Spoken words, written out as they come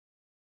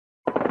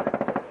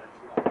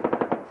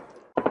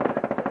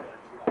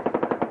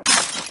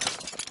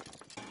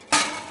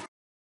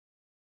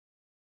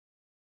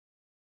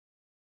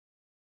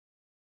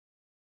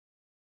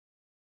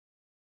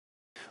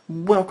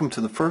Welcome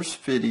to the first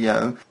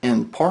video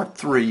in part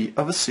 3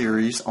 of a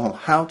series on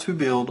how to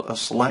build a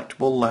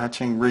selectable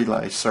latching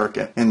relay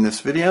circuit. In this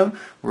video,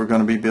 we're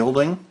going to be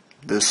building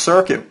this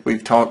circuit.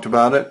 We've talked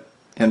about it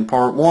in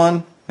part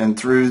 1 and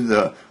through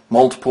the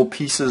multiple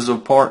pieces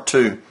of part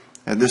 2.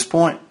 At this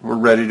point, we're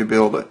ready to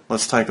build it.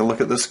 Let's take a look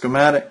at the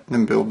schematic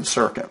and build the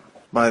circuit.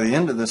 By the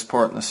end of this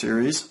part in the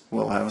series,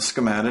 we'll have a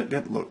schematic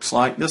that looks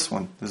like this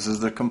one. This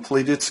is the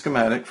completed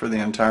schematic for the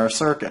entire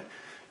circuit.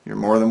 You're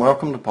more than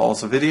welcome to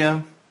pause the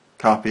video,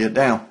 copy it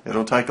down.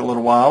 It'll take a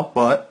little while,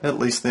 but at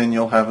least then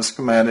you'll have a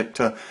schematic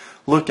to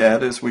look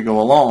at as we go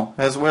along,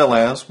 as well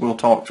as we'll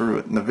talk through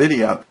it in the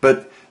video.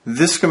 But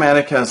this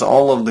schematic has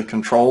all of the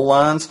control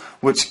lines,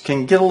 which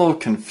can get a little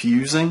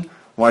confusing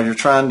while you're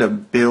trying to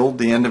build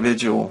the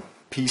individual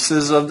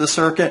pieces of the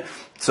circuit.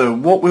 So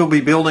what we'll be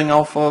building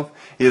off of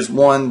is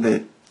one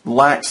that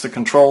lacks the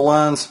control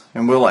lines,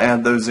 and we'll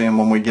add those in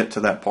when we get to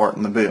that part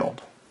in the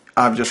build.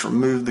 I've just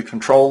removed the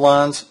control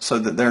lines so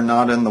that they're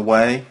not in the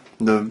way.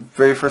 The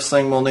very first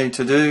thing we'll need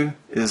to do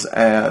is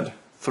add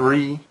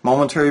 3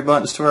 momentary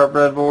buttons to our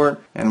breadboard,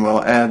 and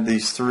we'll add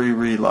these 3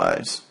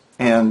 relays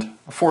and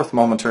a 4th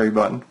momentary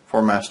button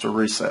for master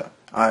reset.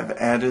 I've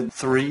added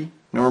 3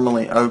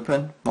 normally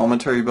open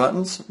momentary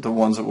buttons, the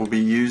ones that we'll be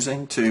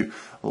using to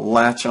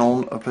latch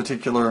on a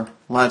particular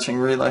latching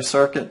relay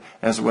circuit,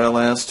 as well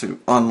as to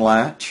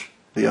unlatch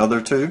the other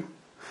 2.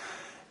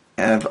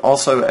 And I've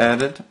also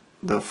added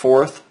the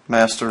 4th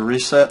master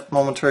reset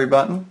momentary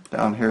button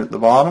down here at the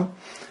bottom,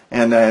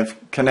 and I've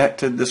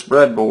connected this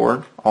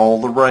breadboard, all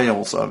the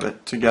rails of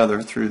it,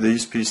 together through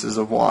these pieces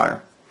of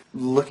wire.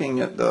 Looking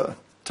at the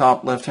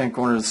top left hand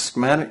corner of the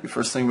schematic, the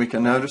first thing we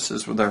can notice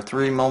is with our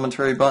 3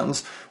 momentary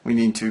buttons, we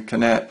need to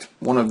connect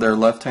one of their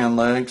left hand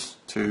legs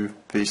to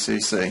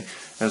VCC,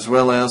 as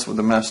well as with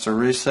the master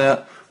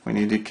reset, we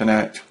need to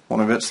connect one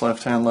of its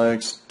left hand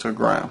legs to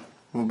ground.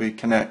 We'll be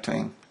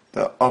connecting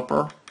the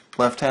upper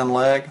left hand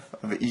leg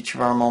of each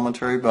of our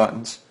momentary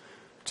buttons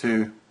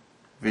to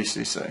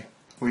VCC.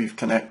 We've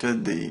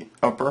connected the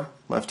upper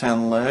left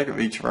hand leg of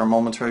each of our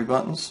momentary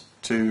buttons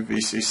to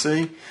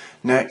VCC.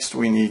 Next,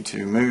 we need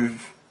to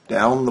move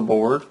down the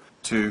board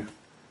to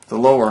the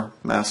lower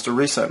master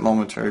reset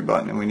momentary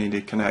button, and we need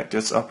to connect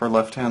its upper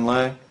left hand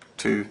leg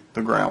to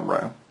the ground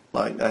rail,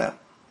 like that.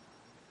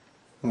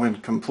 When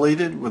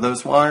completed with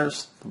those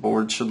wires, the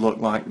board should look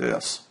like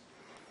this.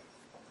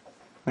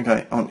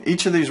 Okay, on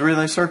each of these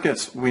relay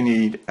circuits, we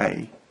need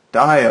a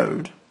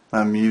diode.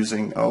 I'm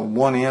using a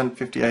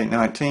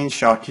 1N5819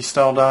 Schottky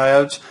style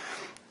diodes,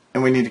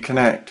 and we need to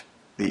connect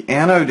the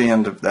anode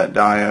end of that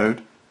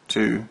diode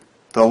to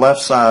the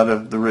left side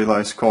of the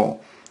relay's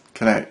coil.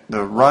 Connect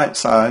the right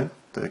side,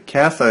 the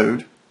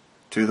cathode,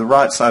 to the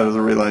right side of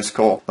the relay's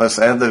coil. Let's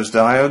add those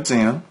diodes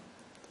in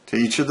to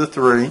each of the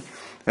 3,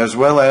 as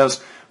well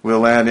as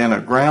we'll add in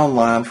a ground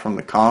line from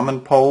the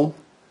common pole,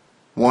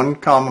 one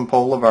common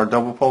pole of our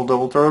double pole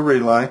double throw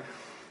relay,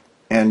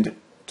 and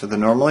to the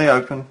normally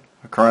open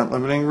a current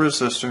limiting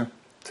resistor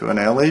to an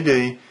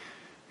LED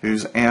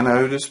whose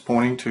anode is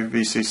pointing to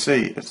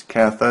VCC. Its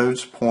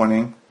cathode's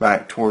pointing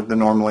back toward the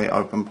normally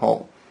open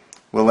pole.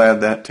 We'll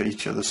add that to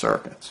each of the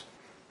circuits.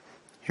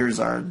 Here's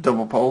our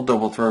double pole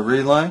double throw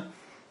relay,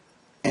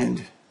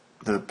 and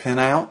the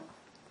pinout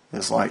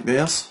is like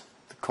this.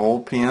 The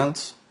coil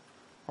pins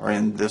are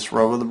in this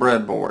row of the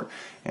breadboard,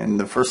 and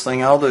the first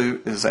thing I'll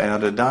do is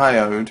add a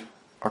diode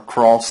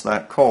across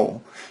that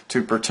coil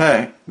to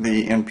protect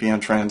the NPN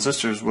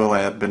transistors we'll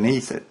add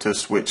beneath it to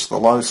switch the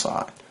low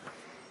side.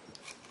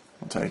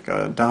 I'll take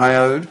a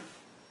diode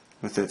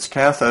with its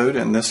cathode,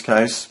 in this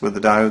case with the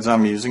diodes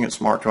I'm using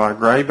it's marked by a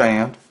gray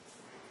band,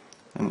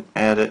 and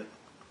add it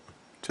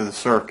to the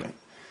circuit,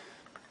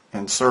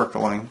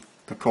 encircling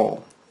the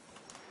coil.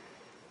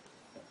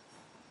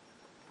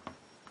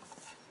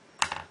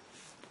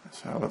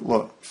 That's how it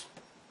looks.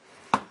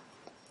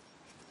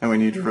 And we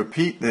need to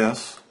repeat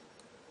this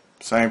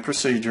same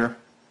procedure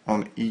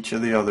on each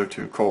of the other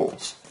 2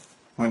 coils.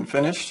 When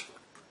finished,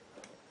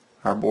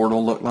 our board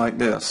will look like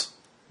this,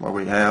 where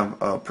we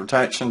have a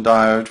protection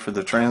diode for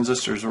the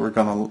transistors we're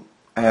going to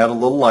add a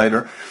little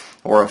later,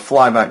 or a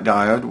flyback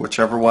diode,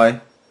 whichever way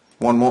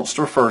one wants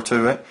to refer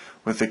to it,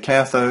 with the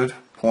cathode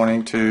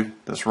pointing to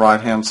this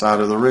right hand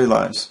side of the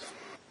relays.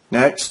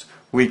 Next,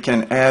 we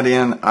can add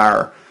in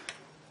our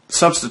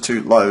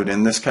substitute load.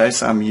 In this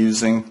case I'm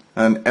using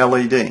an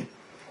LED,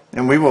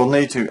 and we will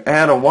need to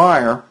add a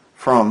wire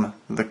from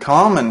the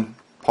common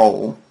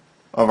pole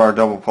of our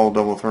double pole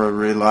double throw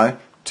relay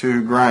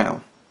to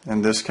ground.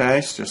 In this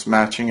case, just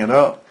matching it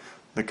up,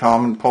 the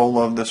common pole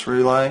of this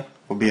relay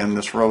will be in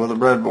this row of the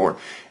breadboard,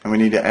 and we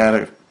need to add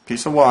a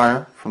piece of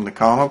wire from the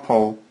common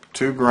pole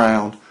to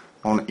ground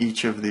on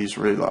each of these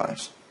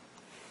relays.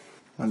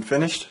 When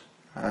finished,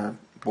 our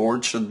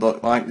board should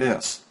look like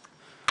this,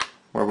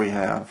 where we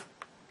have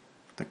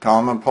the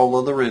common pole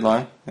of the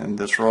relay in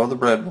this row of the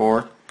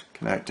breadboard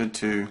connected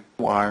to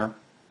wire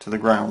to the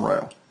ground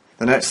rail.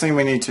 The next thing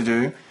we need to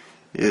do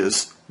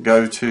is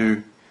go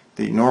to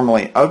the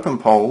normally open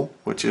pole,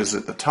 which is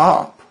at the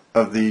top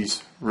of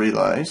these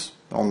relays,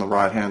 on the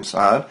right hand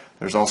side.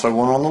 There's also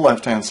one on the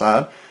left hand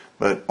side,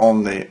 but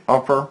on the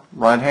upper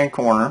right hand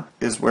corner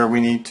is where we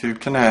need to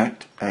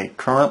connect a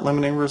current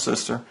limiting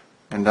resistor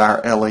and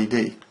our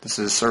LED.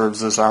 This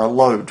serves as our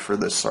load for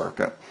this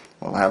circuit.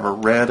 We'll have a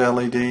red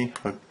LED,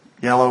 a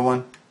yellow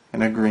one,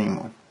 and a green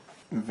one.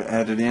 We've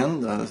added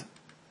in the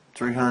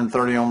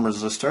 330 ohm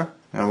resistor,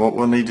 and what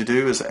we'll need to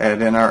do is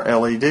add in our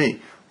LED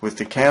with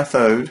the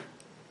cathode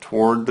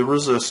toward the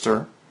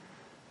resistor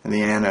and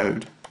the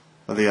anode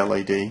of the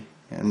LED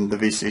and the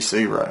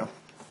VCC rail.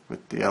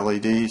 With the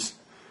LEDs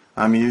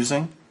I'm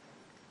using,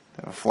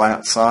 they have a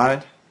flat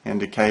side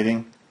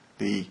indicating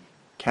the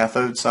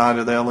cathode side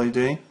of the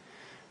LED,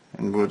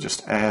 and we'll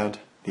just add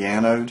the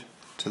anode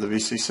to the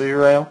VCC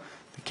rail,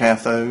 the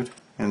cathode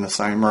in the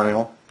same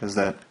rail as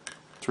that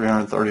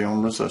 330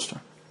 ohm resistor,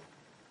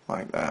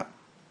 like that.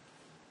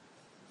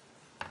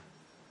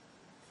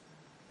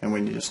 And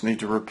we just need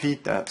to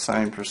repeat that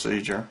same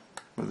procedure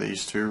with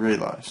these two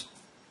relays.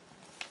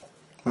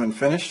 When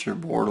finished, your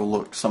board will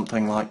look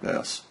something like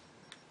this,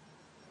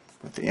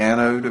 with the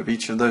anode of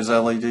each of those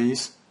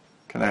LEDs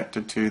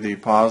connected to the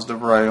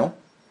positive rail.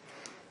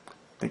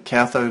 The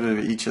cathode of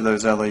each of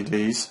those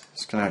LEDs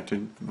is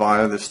connected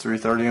via this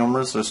 330 ohm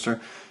resistor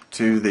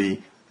to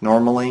the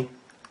normally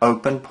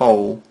open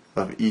pole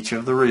of each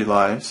of the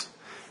relays,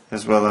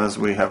 as well as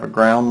we have a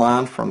ground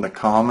line from the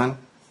common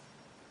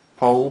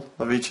pole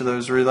of each of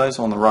those relays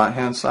on the right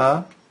hand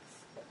side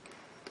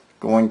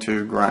going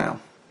to ground.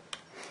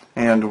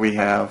 And we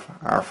have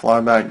our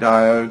flyback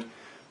diode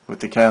with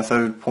the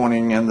cathode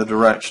pointing in the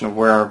direction of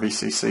where our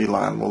VCC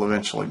line will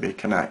eventually be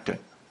connected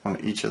on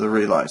each of the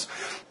relays.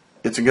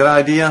 It's a good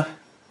idea,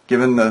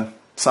 given the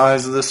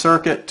size of the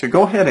circuit, to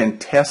go ahead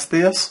and test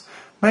this.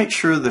 Make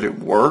sure that it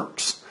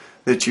works,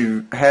 that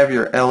you have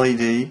your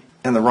LED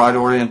in the right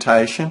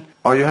orientation.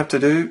 All you have to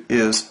do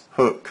is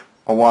hook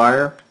a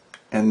wire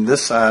and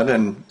this side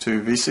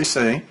into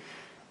VCC,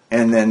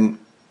 and then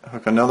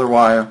hook another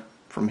wire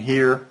from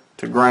here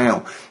to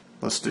ground.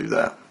 Let's do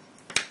that.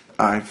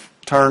 I've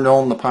turned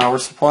on the power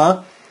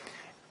supply,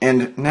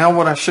 and now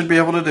what I should be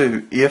able to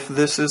do, if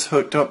this is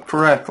hooked up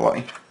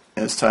correctly,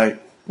 is take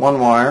one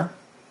wire,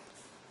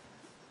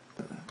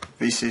 the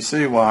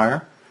VCC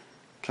wire,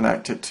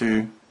 connect it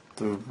to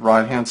the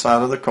right hand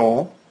side of the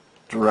coil,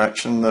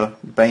 direction the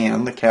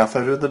band, the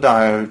cathode of the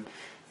diode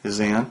is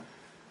in,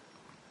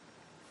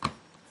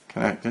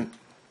 connect it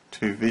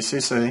to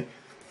VCC,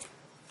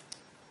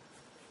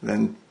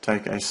 then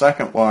take a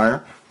second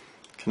wire,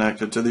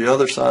 connect it to the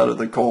other side of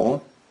the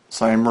coil,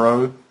 same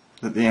row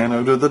that the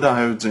anode of the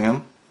diode's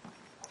in,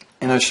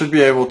 and I should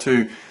be able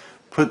to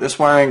put this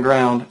wire in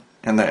ground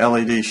and the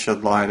LED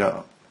should light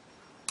up.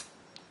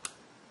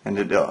 And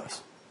it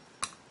does.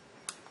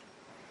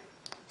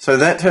 So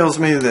that tells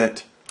me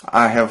that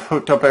I have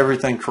hooked up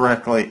everything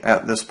correctly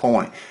at this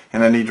point,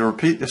 and I need to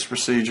repeat this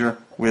procedure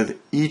with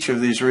each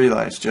of these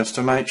relays just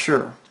to make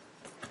sure.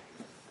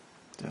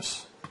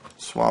 Just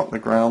swap the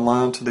ground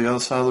line to the other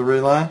side of the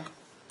relay,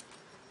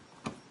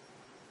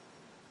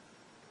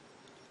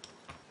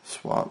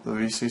 swap the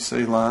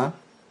VCC line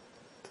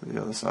to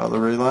the other side of the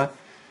relay,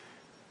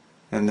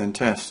 and then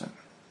test it.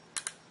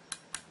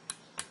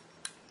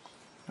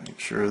 Make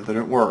sure that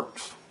it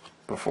works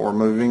before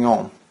moving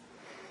on.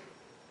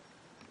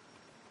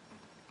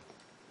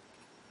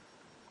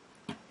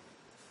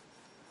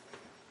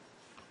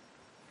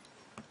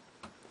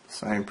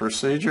 Same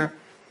procedure.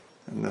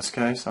 In this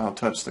case, I'll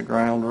touch the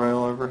ground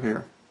rail over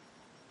here.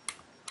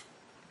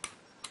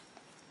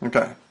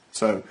 Okay,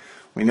 so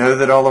we know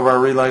that all of our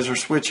relays are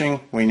switching.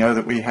 We know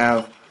that we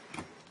have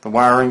the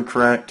wiring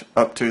correct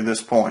up to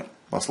this point.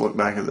 Let's look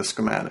back at the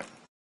schematic.